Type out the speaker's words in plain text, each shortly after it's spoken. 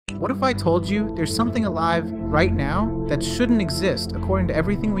What if I told you there's something alive right now that shouldn't exist according to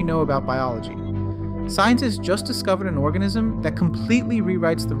everything we know about biology? Scientists just discovered an organism that completely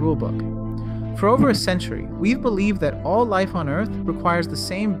rewrites the rulebook. For over a century, we've believed that all life on Earth requires the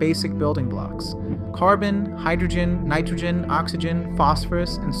same basic building blocks: carbon, hydrogen, nitrogen, oxygen,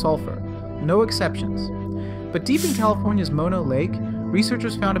 phosphorus, and sulfur. No exceptions. But deep in California's Mono Lake,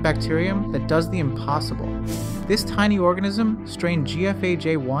 researchers found a bacterium that does the impossible. This tiny organism, strain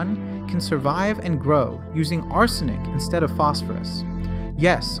GFAJ1, can survive and grow using arsenic instead of phosphorus.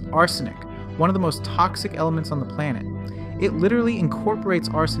 Yes, arsenic, one of the most toxic elements on the planet. It literally incorporates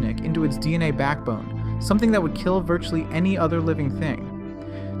arsenic into its DNA backbone, something that would kill virtually any other living thing.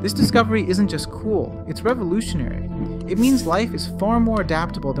 This discovery isn't just cool, it's revolutionary. It means life is far more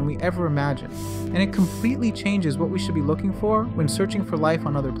adaptable than we ever imagined, and it completely changes what we should be looking for when searching for life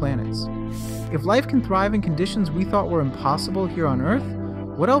on other planets. If life can thrive in conditions we thought were impossible here on Earth,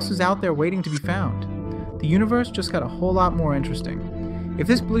 what else is out there waiting to be found? The universe just got a whole lot more interesting. If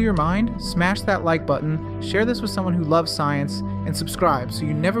this blew your mind, smash that like button, share this with someone who loves science, and subscribe so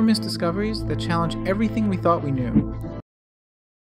you never miss discoveries that challenge everything we thought we knew.